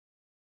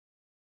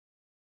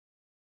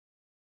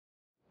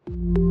My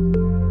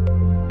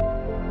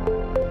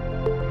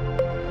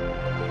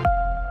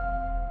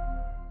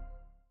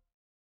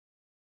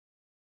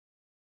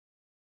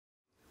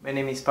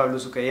name is Pablo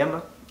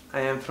Tsukayama.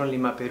 I am from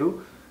Lima,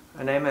 Peru,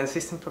 and I am an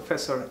assistant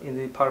professor in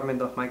the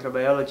Department of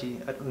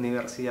Microbiology at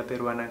Universidad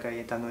Peruana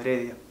Cayetano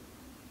Heredia.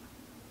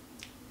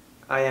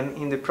 I am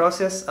in the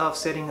process of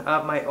setting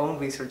up my own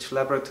research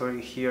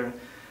laboratory here,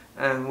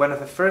 and one of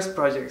the first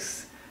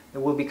projects that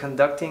we'll be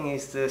conducting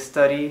is the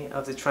study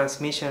of the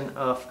transmission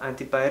of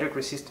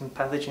antibiotic-resistant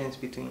pathogens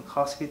between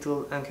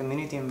hospital and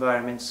community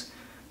environments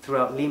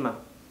throughout Lima.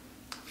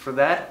 For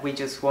that, we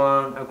just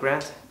won a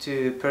grant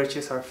to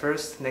purchase our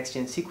first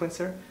next-gen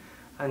sequencer,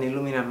 an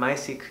Illumina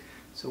MySeq,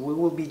 so we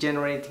will be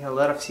generating a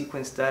lot of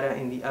sequence data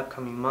in the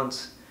upcoming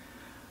months.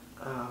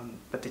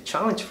 But the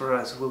challenge for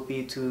us will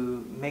be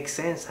to make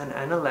sense and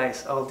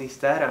analyze all this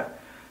data.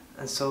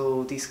 And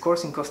so this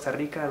course in Costa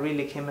Rica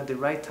really came at the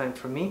right time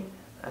for me,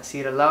 as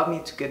it allowed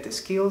me to get the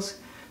skills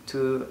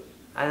to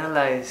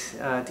analyze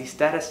these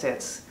data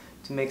sets,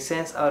 to make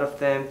sense out of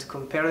them, to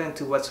compare them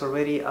to what's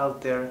already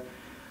out there.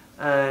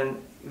 And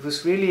it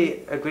was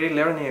really a great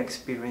learning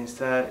experience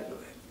that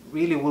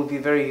really will be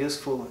very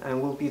useful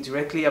and will be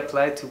directly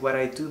applied to what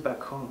I do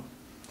back home.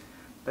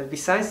 But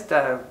besides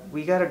that,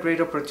 we got a great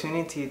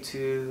opportunity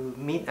to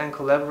meet and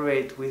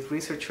collaborate with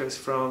researchers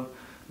from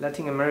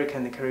Latin America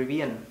and the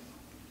Caribbean.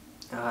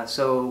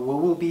 So we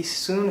will be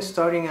soon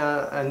starting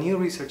a new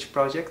research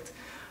project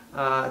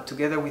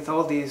together with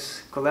all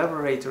these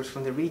collaborators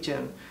from the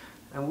region,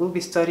 and we'll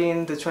be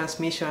studying the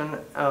transmission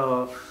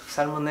of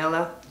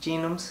Salmonella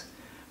genomes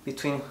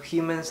between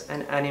humans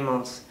and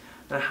animals,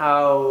 and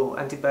how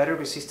antibiotic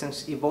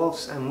resistance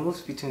evolves and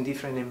moves between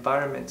different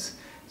environments.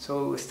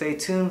 So stay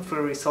tuned for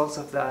the results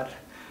of that.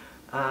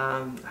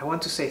 I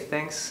want to say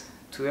thanks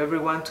to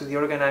everyone, to the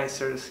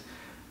organizers,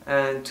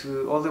 and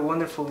to all the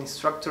wonderful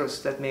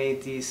instructors that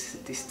made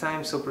this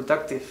time so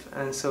productive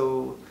and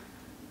so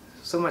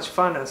much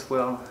fun as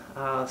well.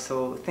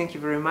 So thank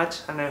you very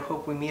much, and I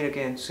hope we meet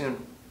again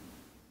soon.